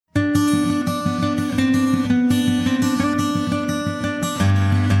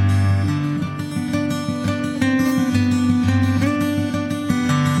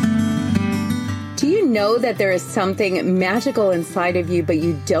know that there is something magical inside of you, but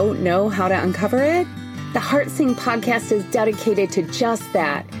you don't know how to uncover it? The HeartSing podcast is dedicated to just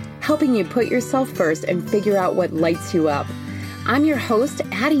that, helping you put yourself first and figure out what lights you up. I'm your host,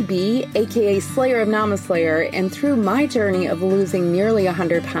 Addie B, aka Slayer of Namaslayer, and through my journey of losing nearly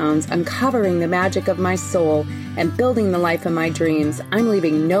 100 pounds, uncovering the magic of my soul, and building the life of my dreams, I'm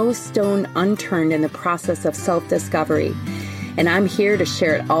leaving no stone unturned in the process of self-discovery. And I'm here to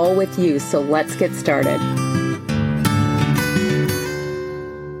share it all with you, so let's get started.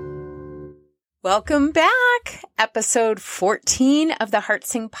 Welcome back, episode 14 of the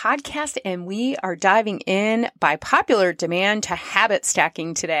HeartSing podcast, and we are diving in by popular demand to habit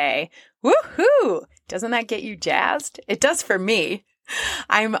stacking today. Woohoo! Doesn't that get you jazzed? It does for me.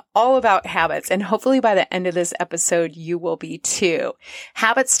 I'm all about habits, and hopefully by the end of this episode, you will be too.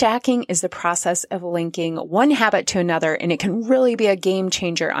 Habit stacking is the process of linking one habit to another, and it can really be a game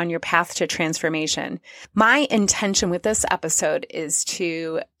changer on your path to transformation. My intention with this episode is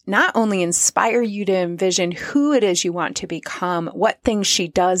to not only inspire you to envision who it is you want to become, what things she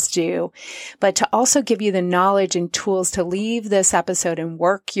does do, but to also give you the knowledge and tools to leave this episode and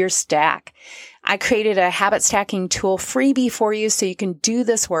work your stack. I created a habit stacking tool freebie for you so you can do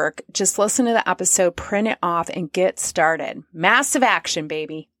this work. Just listen to the episode, print it off, and get started. Massive action,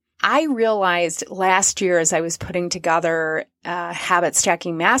 baby. I realized last year as I was putting together a habit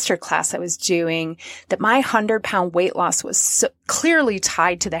stacking masterclass I was doing that my 100-pound weight loss was so clearly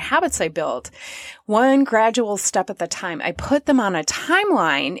tied to the habits I built. One gradual step at the time. I put them on a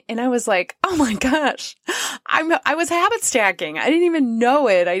timeline and I was like, oh my gosh, I was habit stacking. I didn't even know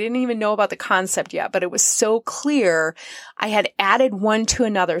it. I didn't even know about the concept yet, but it was so clear. I had added one to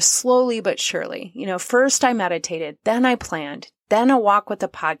another slowly but surely. First I meditated, then I planned, then a walk with the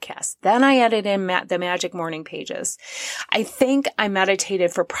podcast. Then I added in the magic morning pages. I think I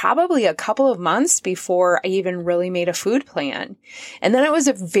meditated for probably a couple of months before I even really made a food plan. And then it was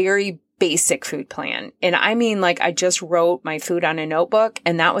a very basic food plan. And I mean, I just wrote my food on a notebook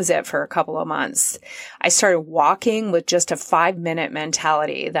and that was it for a couple of months. I started walking with just a 5-minute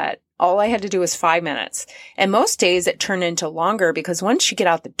mentality that all I had to do was 5 minutes. And most days it turned into longer because once you get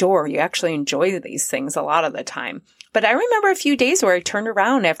out the door, you actually enjoy these things a lot of the time. But I remember a few days where I turned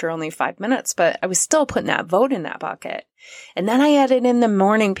around after only 5 minutes, but I was still putting that vote in that bucket. And then I added in the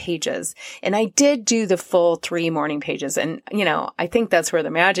morning pages, and I did do the full 3 morning pages. And, I think that's where the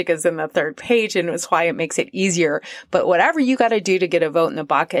magic is in the third page, and it's why it makes it easier. But whatever you got to do to get a vote in the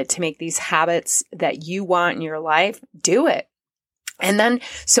bucket to make these habits that you want in your life, do it. And then,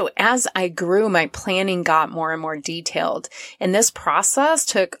 so as I grew, my planning got more and more detailed. And this process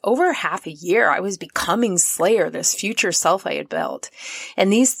took over half a year. I was becoming Slayer, this future self I had built.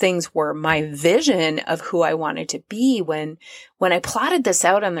 And these things were my vision of who I wanted to be when I plotted this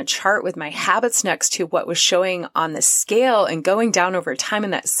out on the chart with my habits next to what was showing on the scale and going down over time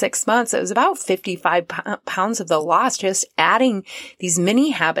in that 6 months. It was about 55 pounds of the loss, just adding these mini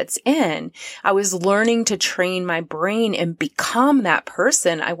habits in. I was learning to train my brain and become that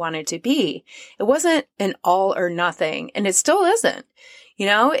person I wanted to be. It wasn't an all or nothing, and it still isn't.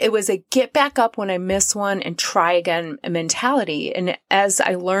 It was a get back up when I miss one and try again mentality. And as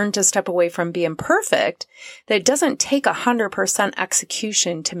I learned to step away from being perfect, that it doesn't take 100%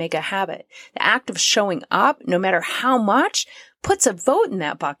 execution to make a habit. The act of showing up, no matter how much, puts a vote in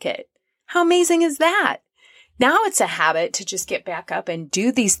that bucket. How amazing is that? Now it's a habit to just get back up and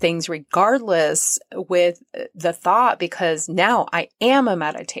do these things regardless with the thought, because now I am a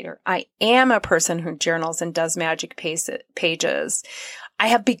meditator. I am a person who journals and does magic pages. I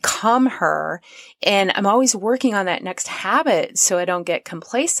have become her, and I'm always working on that next habit so I don't get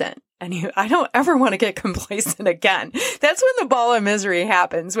complacent. And I don't ever want to get complacent again. That's when the ball of misery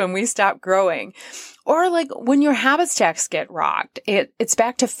happens, when we stop growing. Or when your habit stacks get rocked, it's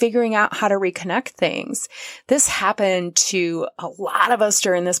back to figuring out how to reconnect things. This happened to a lot of us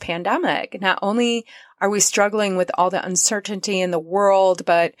during this pandemic. Not only are we struggling with all the uncertainty in the world,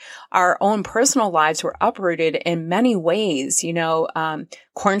 but our own personal lives were uprooted in many ways.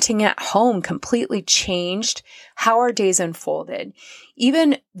 Quarantining at home completely changed how our days unfolded.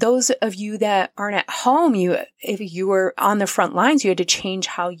 Even those of you that aren't at home, if you were on the front lines, you had to change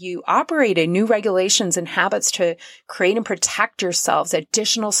how you operated, new regulations and habits to create and protect yourselves,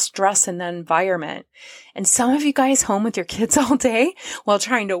 additional stress in the environment. And some of you guys home with your kids all day while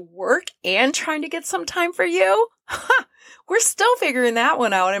trying to work and trying to get some time for you. We're still figuring that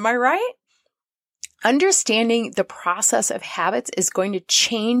one out. Am I right? Understanding the process of habits is going to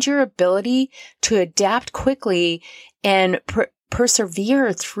change your ability to adapt quickly and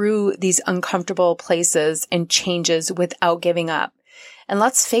persevere through these uncomfortable places and changes without giving up. And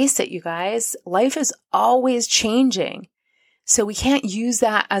let's face it, you guys, life is always changing. So we can't use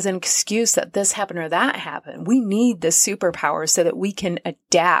that as an excuse that this happened or that happened. We need the superpower so that we can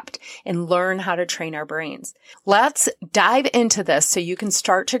adapt and learn how to train our brains. Let's dive into this so you can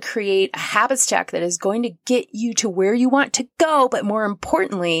start to create a habit stack that is going to get you to where you want to go, but more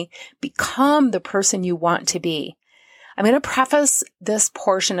importantly, become the person you want to be. I'm going to preface this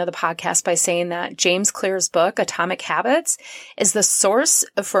portion of the podcast by saying that James Clear's book, Atomic Habits, is the source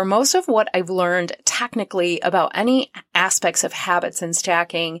for most of what I've learned technically about any aspects of habits and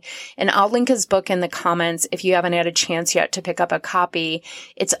stacking. And I'll link his book in the comments if you haven't had a chance yet to pick up a copy.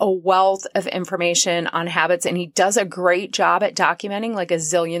 It's a wealth of information on habits, and he does a great job at documenting like a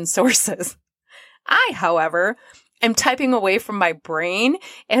zillion sources. I, however, I'm typing away from my brain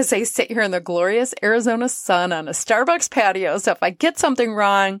as I sit here in the glorious Arizona sun on a Starbucks patio. So if I get something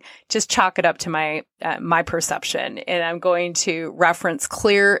wrong, just chalk it up to my perception. And I'm going to reference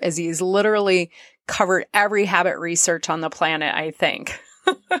Clear as he's literally covered every habit research on the planet, I think.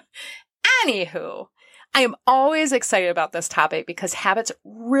 Anywho, I am always excited about this topic because habits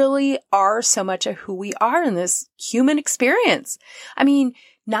really are so much of who we are in this human experience. I mean,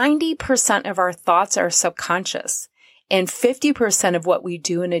 90% of our thoughts are subconscious. And 50% of what we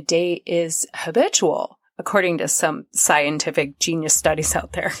do in a day is habitual, according to some scientific genius studies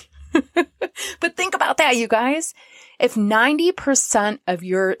out there. But think about that, you guys. If 90% of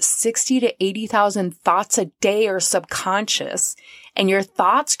your 60 to 80,000 thoughts a day are subconscious, and your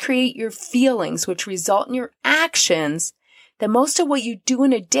thoughts create your feelings, which result in your actions, then most of what you do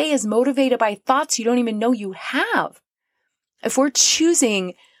in a day is motivated by thoughts you don't even know you have. If we're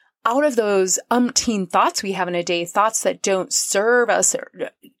choosing out of those umpteen thoughts we have in a day, thoughts that don't serve us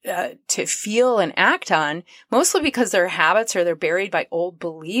to feel and act on, mostly because they're habits or they're buried by old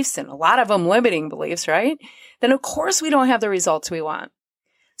beliefs and a lot of them limiting beliefs, right? Then of course we don't have the results we want.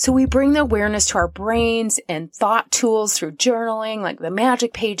 So we bring the awareness to our brains and thought tools through journaling, like the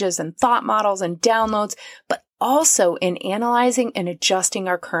magic pages and thought models and downloads, but also in analyzing and adjusting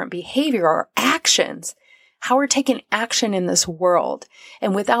our current behavior, our actions. How we're taking action in this world,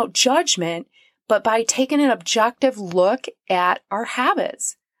 and without judgment, but by taking an objective look at our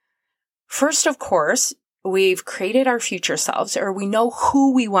habits. First, of course, we've created our future selves, or we know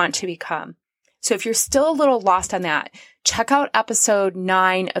who we want to become. So if you're still a little lost on that, check out episode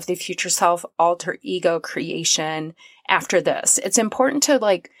 9 of the Future Self Alter Ego Creation after this. It's important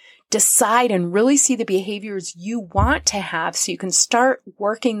to decide and really see the behaviors you want to have so you can start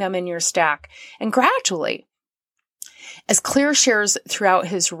working them in your stack, and gradually. As Clear shares throughout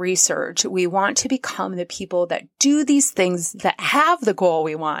his research, we want to become the people that do these things that have the goal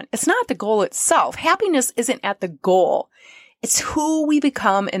we want. It's not the goal itself. Happiness isn't at the goal. It's who we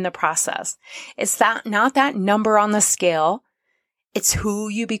become in the process. It's not that number on the scale. It's who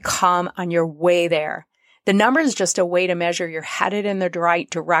you become on your way there. The number is just a way to measure you're headed in the right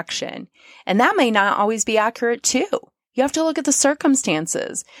direction. And that may not always be accurate too. You have to look at the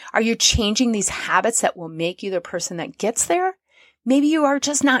circumstances. Are you changing these habits that will make you the person that gets there? Maybe you are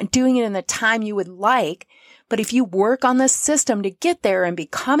just not doing it in the time you would like, but if you work on this system to get there and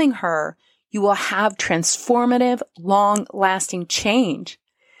becoming her, you will have transformative, long-lasting change.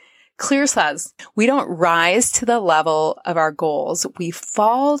 Clear says, we don't rise to the level of our goals. We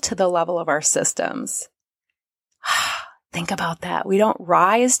fall to the level of our systems. Think about that. We don't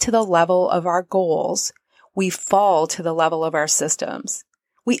rise to the level of our goals. We fall to the level of our systems.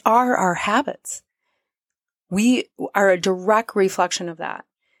 We are our habits. We are a direct reflection of that.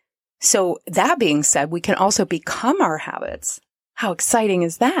 So that being said, we can also become our habits. How exciting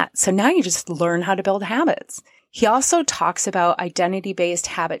is that? So now you just learn how to build habits. He also talks about identity-based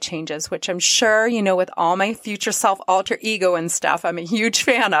habit changes, which I'm sure, with all my future self alter ego and stuff, I'm a huge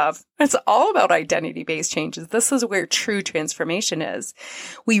fan of. It's all about identity-based changes. This is where true transformation is.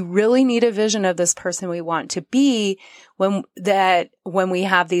 We really need a vision of this person we want to be when we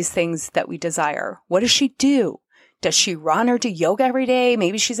have these things that we desire. What does she do? Does she run or do yoga every day?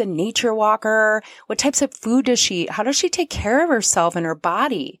 Maybe she's a nature walker. What types of food does she eat? How does she take care of herself and her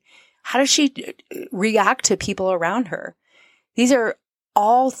body? How does she react to people around her? These are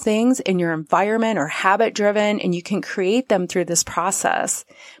all things in your environment or habit driven, and you can create them through this process.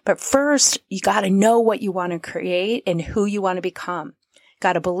 But first, you got to know what you want to create and who you want to become.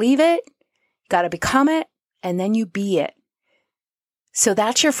 Got to believe it, got to become it, and then you be it. So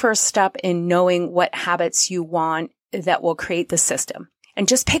that's your first step in knowing what habits you want that will create the system. And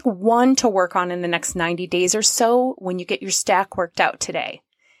just pick one to work on in the next 90 days or so when you get your stack worked out today.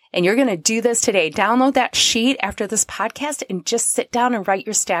 And you're going to do this today. Download that sheet after this podcast and just sit down and write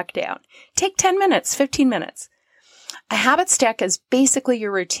your stack down. Take 10 minutes, 15 minutes. A habit stack is basically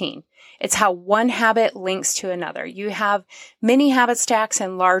your routine. It's how one habit links to another. You have mini habit stacks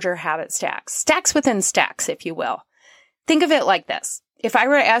and larger habit stacks, stacks within stacks, if you will. Think of it like this. If I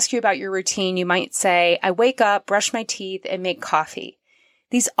were to ask you about your routine, you might say, I wake up, brush my teeth, and make coffee.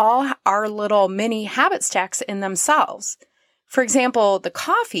 These all are little mini habit stacks in themselves. For example, the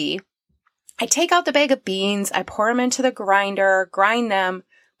coffee, I take out the bag of beans, I pour them into the grinder, grind them,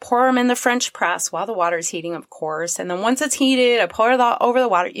 pour them in the French press while the water is heating, of course. And then once it's heated, I pour it over the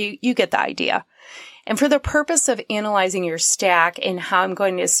water. You get the idea. And for the purpose of analyzing your stack and how I'm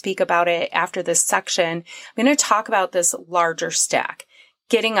going to speak about it after this section, I'm going to talk about this larger stack.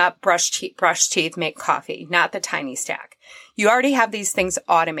 Getting up, brush teeth, make coffee, not the tiny stack. You already have these things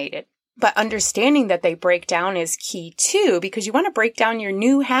automated, but understanding that they break down is key too, because you want to break down your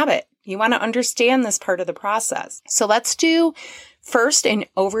new habit. You want to understand this part of the process. So let's do first an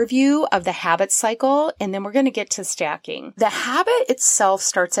overview of the habit cycle, and then we're going to get to stacking. The habit itself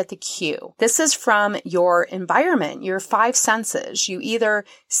starts at the cue. This is from your environment, your 5 senses. You either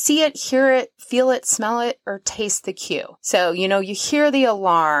see it, hear it, feel it, smell it, or taste the cue. So, you hear the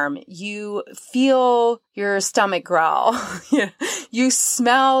alarm, you feel your stomach growl, you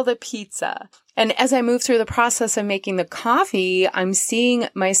smell the pizza. And as I move through the process of making the coffee, I'm seeing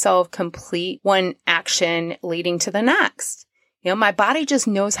myself complete one action leading to the next. My body just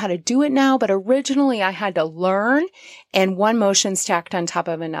knows how to do it now, but originally I had to learn, and one motion stacked on top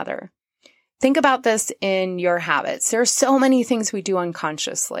of another. Think about this in your habits. There are so many things we do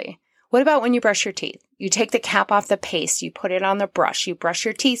unconsciously. What about when you brush your teeth? You take the cap off the paste, you put it on the brush, you brush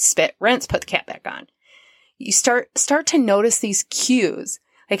your teeth, spit, rinse, put the cap back on. You start to notice these cues.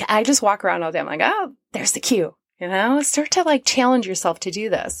 Like I just walk around all day. I'm like, oh, there's the cue. Start to challenge yourself to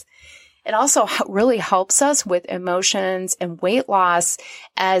do this. It also really helps us with emotions and weight loss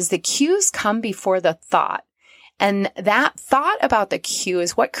as the cues come before the thought. And that thought about the cue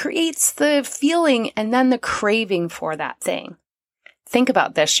is what creates the feeling and then the craving for that thing. Think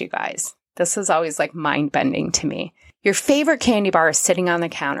about this, you guys. This is always mind-bending to me. Your favorite candy bar is sitting on the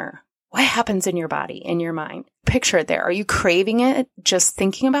counter. What happens in your body, in your mind? Picture it there. Are you craving it just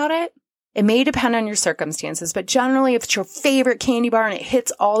thinking about it? It may depend on your circumstances, but generally if it's your favorite candy bar and it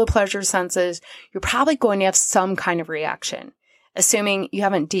hits all the pleasure senses, you're probably going to have some kind of reaction, assuming you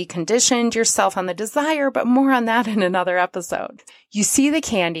haven't deconditioned yourself on the desire, but more on that in another episode. You see the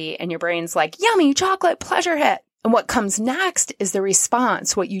candy and your brain's like, yummy, chocolate, pleasure hit. And what comes next is the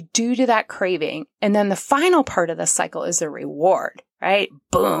response, what you do to that craving. And then the final part of the cycle is the reward, right?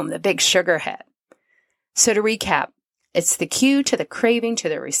 Boom, the big sugar hit. So to recap, it's the cue to the craving to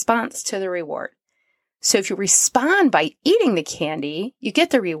the response to the reward. So if you respond by eating the candy, you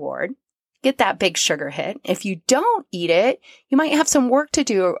get the reward, get that big sugar hit. If you don't eat it, you might have some work to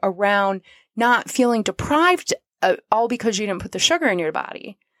do around not feeling deprived, all because you didn't put the sugar in your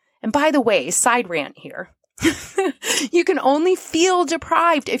body. And by the way, side rant here. You can only feel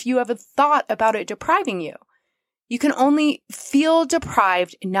deprived if you have a thought about it depriving you. You can only feel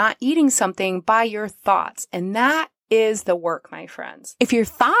deprived not eating something by your thoughts. And that is the work, my friends. If your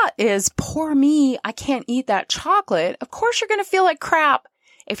thought is, poor me, I can't eat that chocolate, of course you're going to feel like crap.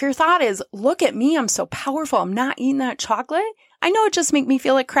 If your thought is, look at me, I'm so powerful, I'm not eating that chocolate, I know it just makes me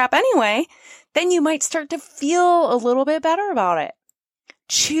feel like crap anyway, then you might start to feel a little bit better about it.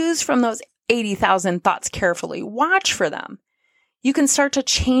 Choose from those 80,000 thoughts carefully. Watch for them. You can start to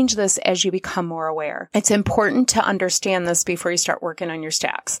change this as you become more aware. It's important to understand this before you start working on your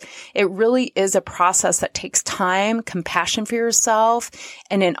stacks. It really is a process that takes time, compassion for yourself,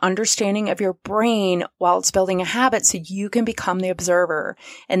 and an understanding of your brain while it's building a habit so you can become the observer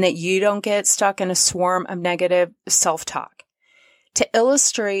and that you don't get stuck in a swarm of negative self-talk. To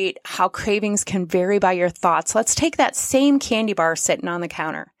illustrate how cravings can vary by your thoughts, let's take that same candy bar sitting on the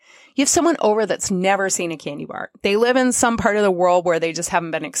counter. You have someone over that's never seen a candy bar. They live in some part of the world where they just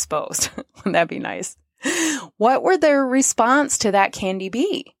haven't been exposed. Wouldn't that be nice? What would their response to that candy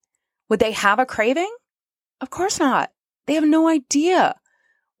be? Would they have a craving? Of course not. They have no idea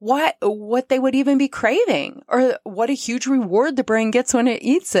what they would even be craving or what a huge reward the brain gets when it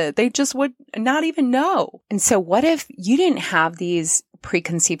eats it. They just would not even know. And so what if you didn't have these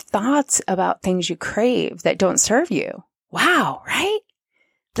preconceived thoughts about things you crave that don't serve you? Wow, right?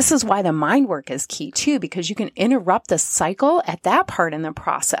 This is why the mind work is key too, because you can interrupt the cycle at that part in the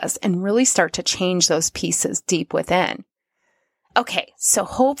process and really start to change those pieces deep within. Okay, so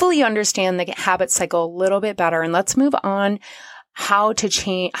hopefully you understand the habit cycle a little bit better, and let's move on how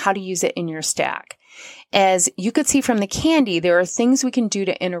to use it in your stack. As you could see from the candy, there are things we can do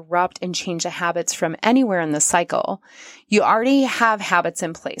to interrupt and change the habits from anywhere in the cycle. You already have habits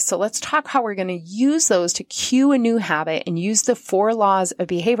in place. So let's talk how we're going to use those to cue a new habit and use the 4 laws of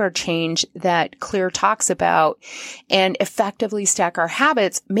behavior change that Clear talks about and effectively stack our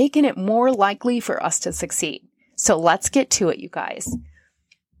habits, making it more likely for us to succeed. So let's get to it, you guys.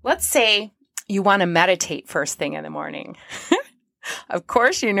 Let's say you want to meditate first thing in the morning. Of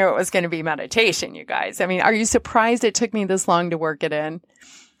course, you knew it was going to be meditation, you guys. I mean, are you surprised it took me this long to work it in?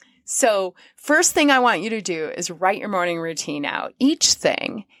 So first thing I want you to do is write your morning routine out, each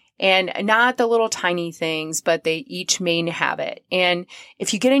thing, and not the little tiny things, but they each main habit. And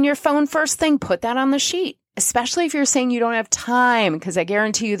if you get in your phone first thing, put that on the sheet, especially if you're saying you don't have time, because I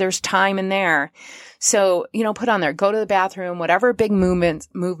guarantee you there's time in there. So, put on there, go to the bathroom, whatever big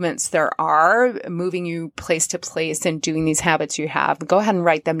movements there are, moving you place to place and doing these habits you have, go ahead and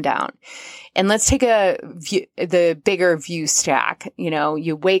write them down. And let's take the bigger view stack.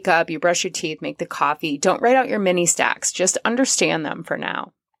 You wake up, you brush your teeth, make the coffee. Don't write out your mini stacks. Just understand them for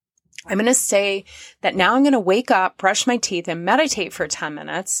now. I'm going to say that now I'm going to wake up, brush my teeth, and meditate for 10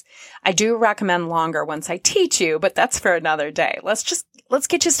 minutes. I do recommend longer once I teach you, but that's for another day. Let's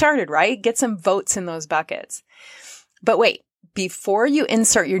get you started, right? Get some votes in those buckets. But wait, before you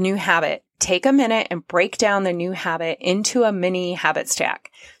insert your new habit, take a minute and break down the new habit into a mini habit stack.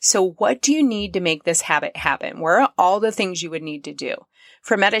 So what do you need to make this habit happen? Where are all the things you would need to do?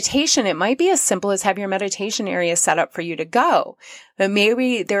 For meditation, it might be as simple as have your meditation area set up for you to go. But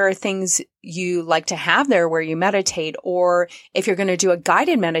maybe there are things you like to have there where you meditate, or if you're going to do a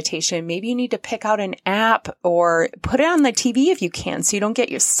guided meditation, maybe you need to pick out an app or put it on the TV if you can, so you don't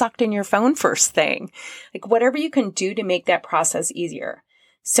get sucked in your phone first thing. Like whatever you can do to make that process easier.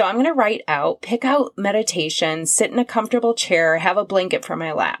 So I'm going to pick out meditation, sit in a comfortable chair, have a blanket for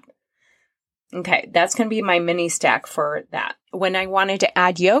my lap. Okay, that's going to be my mini stack for that. When I wanted to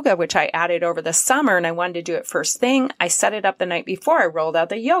add yoga, which I added over the summer and I wanted to do it first thing, I set it up the night before. I rolled out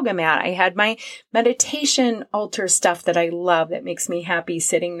the yoga mat. I had my meditation altar stuff that I love that makes me happy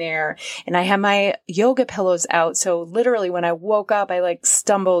sitting there. And I had my yoga pillows out. So literally when I woke up, I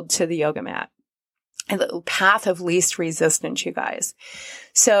stumbled to the yoga mat. The path of least resistance, you guys.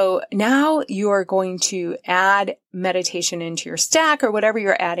 So now you are going to add meditation into your stack or whatever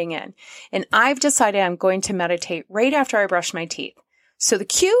you're adding in. And I've decided I'm going to meditate right after I brush my teeth. So the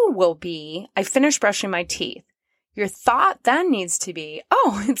cue will be, I finished brushing my teeth. Your thought then needs to be,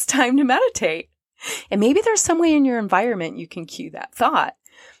 oh, it's time to meditate. And maybe there's some way in your environment you can cue that thought.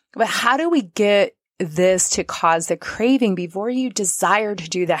 But how do we get this to cause the craving before you desire to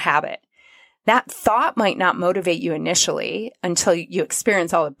do the habit? That thought might not motivate you initially until you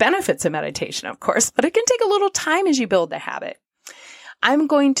experience all the benefits of meditation, of course, but it can take a little time as you build the habit. I'm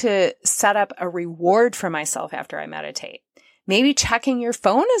going to set up a reward for myself after I meditate. Maybe checking your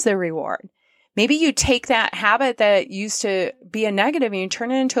phone is the reward. Maybe you take that habit that used to be a negative and you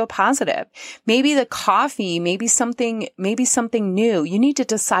turn it into a positive. Maybe the coffee, maybe something new. You need to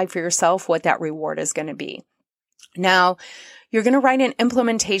decide for yourself what that reward is going to be. Now, you're going to write an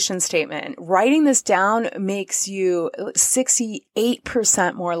implementation statement. Writing this down makes you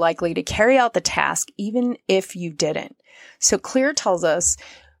 68% more likely to carry out the task, even if you didn't. So Clear tells us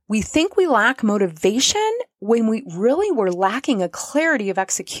we think we lack motivation when we really were lacking a clarity of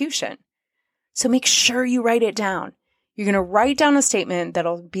execution. So make sure you write it down. You're going to write down a statement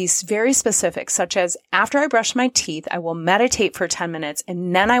that'll be very specific, such as, after I brush my teeth, I will meditate for 10 minutes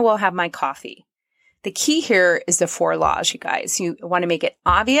and then I will have my coffee. The key here is the 4 laws, you guys. You want to make it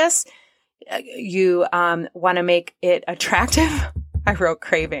obvious. You want to make it attractive. I wrote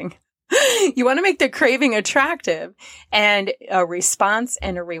craving. You want to make the craving attractive, and a response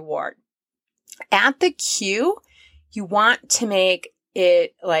and a reward. At the cue, you want to make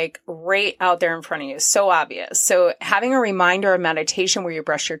it right out there in front of you. So obvious. So having a reminder of meditation where you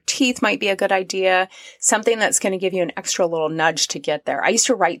brush your teeth might be a good idea. Something that's going to give you an extra little nudge to get there. I used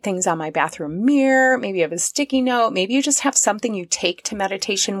to write things on my bathroom mirror. Maybe you have a sticky note. Maybe you just have something you take to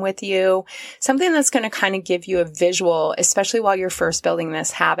meditation with you. Something that's going to kind of give you a visual, especially while you're first building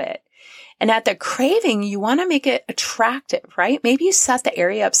this habit. And at the craving, you want to make it attractive, right? Maybe you set the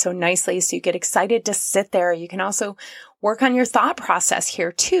area up so nicely so you get excited to sit there. You can also work on your thought process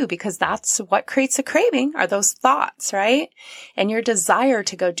here too, because that's what creates a craving, are those thoughts, right? And your desire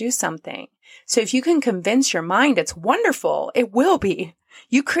to go do something. So if you can convince your mind it's wonderful, it will be.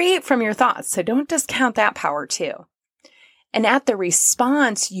 You create from your thoughts, so don't discount that power too. And at the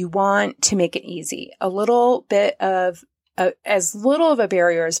response, you want to make it easy. A little bit of as little of a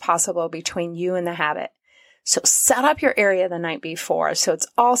barrier as possible between you and the habit. So set up your area the night before so it's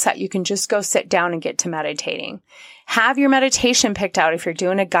all set. You can just go sit down and get to meditating. Have your meditation picked out if you're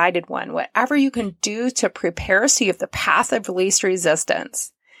doing a guided one. Whatever you can do to prepare so you have the path of least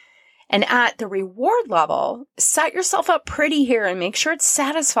resistance. And at the reward level, set yourself up pretty here and make sure it's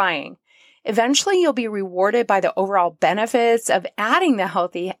satisfying. Eventually, you'll be rewarded by the overall benefits of adding the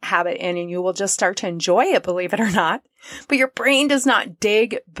healthy habit in, and you will just start to enjoy it, believe it or not. But your brain does not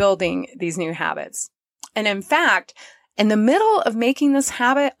dig building these new habits. And in fact, in the middle of making this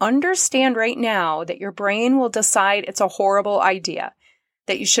habit, understand right now that your brain will decide it's a horrible idea,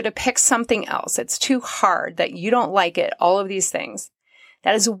 that you should have picked something else. It's too hard, that you don't like it, all of these things.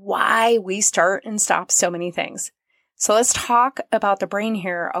 That is why we start and stop so many things. So let's talk about the brain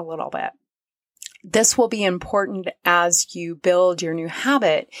here a little bit. This will be important as you build your new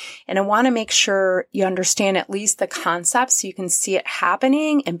habit. And I want to make sure you understand at least the concepts so you can see it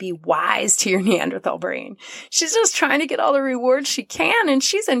happening and be wise to your Neanderthal brain. She's just trying to get all the rewards she can, and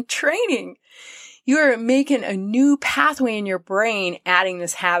she's in training. You are making a new pathway in your brain, adding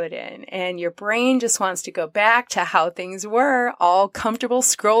this habit in, and your brain just wants to go back to how things were, all comfortable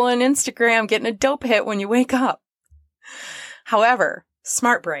scrolling Instagram, getting a dope hit when you wake up. However,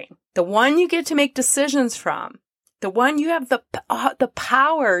 smart brain, the one you get to make decisions from, the one you have the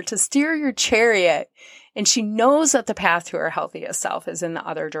power to steer your chariot, and she knows that the path to her healthiest self is in the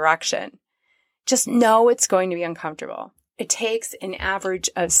other direction. Just know it's going to be uncomfortable. It takes an average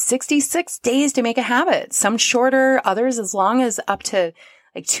of 66 days to make a habit, some shorter, others as long as up to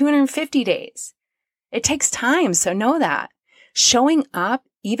like 250 days. It takes time, so know that. Showing up,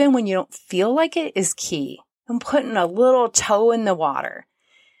 even when you don't feel like it, is key. And putting a little toe in the water.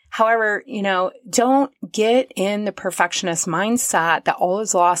 However, don't get in the perfectionist mindset that all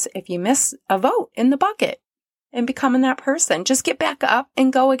is lost if you miss a vote in the bucket and becoming that person. Just get back up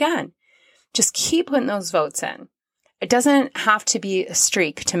and go again. Just keep putting those votes in. It doesn't have to be a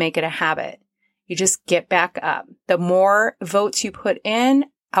streak to make it a habit. You just get back up. The more votes you put in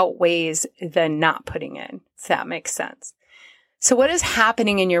outweighs the not putting in, if that makes sense. So what is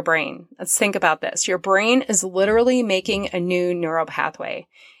happening in your brain? Let's think about this. Your brain is literally making a new neural pathway.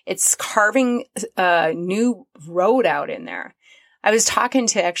 It's carving a new road out in there. I was talking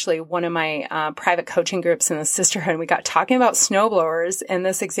to actually one of my private coaching groups in the sisterhood, and we got talking about snowblowers, and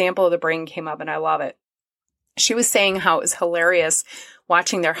this example of the brain came up, and I love it. She was saying how it was hilarious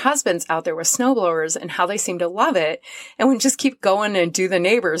watching their husbands out there with snowblowers and how they seem to love it and would just keep going and do the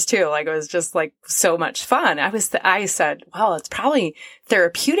neighbors too. Like it was just like so much fun. I said, well, it's probably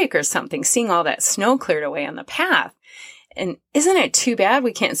therapeutic or something, seeing all that snow cleared away on the path. And isn't it too bad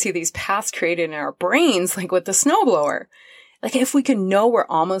we can't see these paths created in our brains like with the snowblower? Like if we could know we're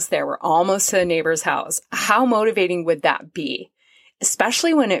almost there, we're almost to the neighbor's house, how motivating would that be?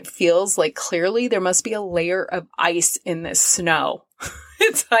 Especially when it feels like clearly there must be a layer of ice in this snow.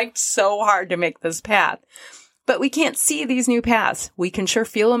 It's like so hard to make this path. But we can't see these new paths. We can sure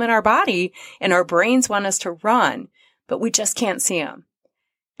feel them in our body, and our brains want us to run, but we just can't see them.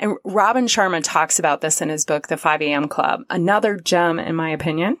 And Robin Sharma talks about this in his book, The 5 a.m. Club. Another gem, in my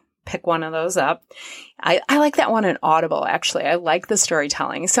opinion. Pick one of those up. I like that one in Audible, actually. I like the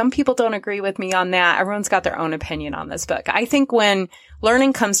storytelling. Some people don't agree with me on that. Everyone's got their own opinion on this book. I think when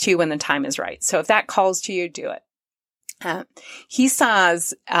learning comes to you when the time is right. So if that calls to you, do it. He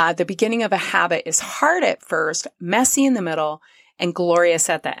says the beginning of a habit is hard at first, messy in the middle, and glorious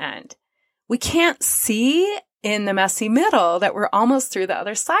at the end. We can't see in the messy middle that we're almost through the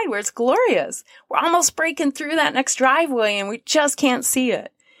other side where it's glorious. We're almost breaking through that next driveway and we just can't see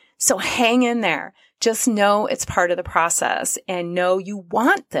it. So hang in there. Just know it's part of the process and know you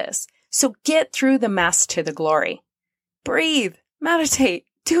want this. So get through the mess to the glory. Breathe, meditate,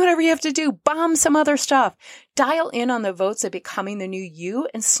 do whatever you have to do, bomb some other stuff. Dial in on the votes of becoming the new you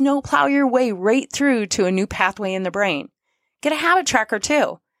and snowplow your way right through to a new pathway in the brain. Get a habit tracker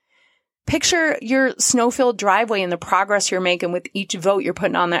too. Picture your snow-filled driveway and the progress you're making with each vote you're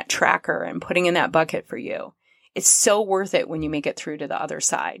putting on that tracker and putting in that bucket for you. It's so worth it when you make it through to the other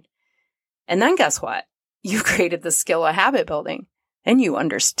side. And then guess what? You created the skill of habit building. And you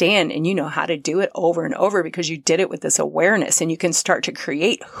understand and you know how to do it over and over because you did it with this awareness, and you can start to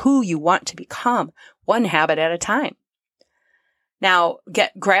create who you want to become, one habit at a time. Now,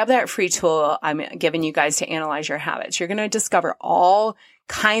 grab that free tool I'm giving you guys to analyze your habits. You're going to discover all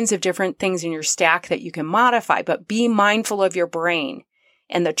kinds of different things in your stack that you can modify, but be mindful of your brain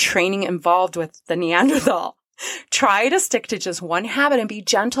and the training involved with the Neanderthal. Try to stick to just one habit and be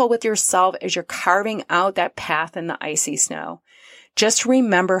gentle with yourself as you're carving out that path in the icy snow. Just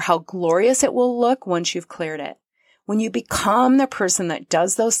remember how glorious it will look once you've cleared it, when you become the person that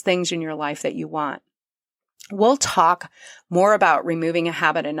does those things in your life that you want. We'll talk more about removing a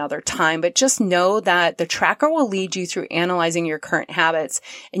habit another time, but just know that the tracker will lead you through analyzing your current habits.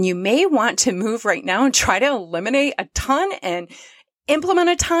 And you may want to move right now and try to eliminate a ton and implement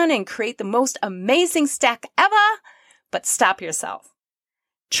a ton and create the most amazing stack ever, but stop yourself.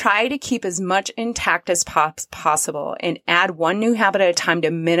 Try to keep as much intact as possible and add one new habit at a time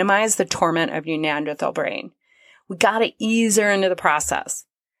to minimize the torment of your Neanderthal brain. We got to ease her into the process.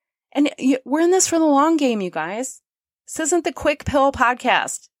 And we're in this for the long game, you guys. This isn't the Quick Pill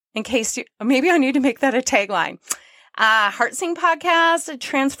podcast. In case maybe I need to make that a tagline. HeartSing podcast,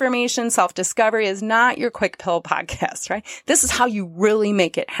 transformation, self-discovery is not your Quick Pill podcast, right? This is how you really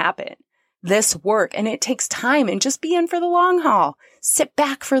make it happen. This work, and it takes time, and just be in for the long haul. Sit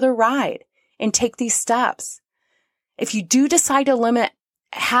back for the ride and take these steps. If you do decide to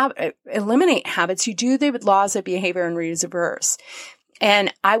eliminate habits, you do the laws of behavior in reverse.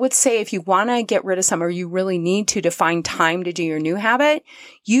 And I would say if you want to get rid of some, or you really need to find time to do your new habit,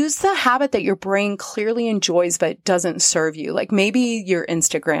 use the habit that your brain clearly enjoys but doesn't serve you. Like maybe your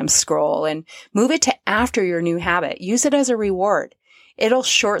Instagram scroll, and move it to after your new habit. Use it as a reward. It'll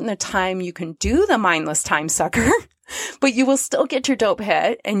shorten the time you can do the mindless time sucker, but you will still get your dope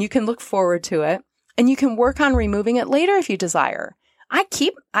hit and you can look forward to it, and you can work on removing it later if you desire. I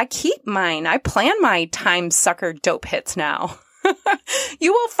keep mine. I plan my time sucker dope hits now.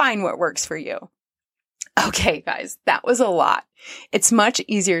 You will find what works for you. Okay, guys, that was a lot. It's much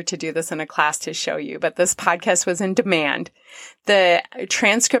easier to do this in a class to show you, but this podcast was in demand. The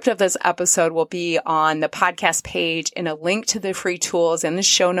transcript of this episode will be on the podcast page, and a link to the free tools in the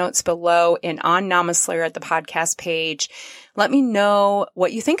show notes below and on Namaslayer at the podcast page. Let me know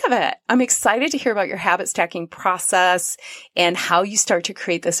what you think of it. I'm excited to hear about your habit stacking process and how you start to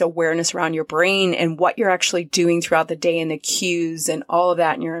create this awareness around your brain and what you're actually doing throughout the day and the cues and all of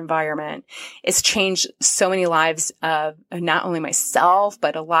that in your environment. It's changed so many lives of not only myself,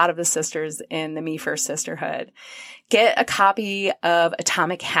 but a lot of the sisters in the Me First Sisterhood. Get a copy of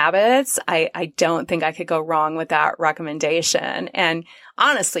Atomic Habits. I don't think I could go wrong with that recommendation. And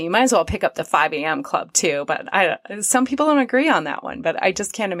honestly, you might as well pick up the 5 a.m. Club too, but some people don't agree on that one, but I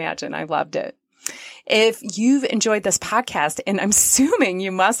just can't imagine. I loved it. If you've enjoyed this podcast, and I'm assuming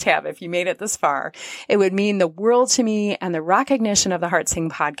you must have if you made it this far, it would mean the world to me and the recognition of the HeartSing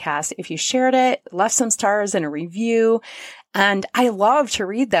podcast if you shared it, left some stars and a review. And I love to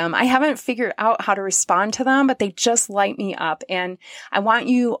read them. I haven't figured out how to respond to them, but they just light me up. And I want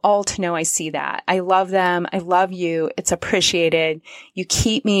you all to know I see that. I love them. I love you. It's appreciated. You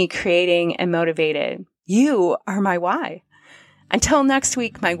keep me creating and motivated. You are my why. Until next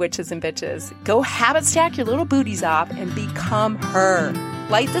week, my witches and bitches, go habit stack your little booties off and become her.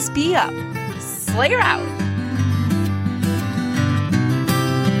 Light this bee up. Slayer out.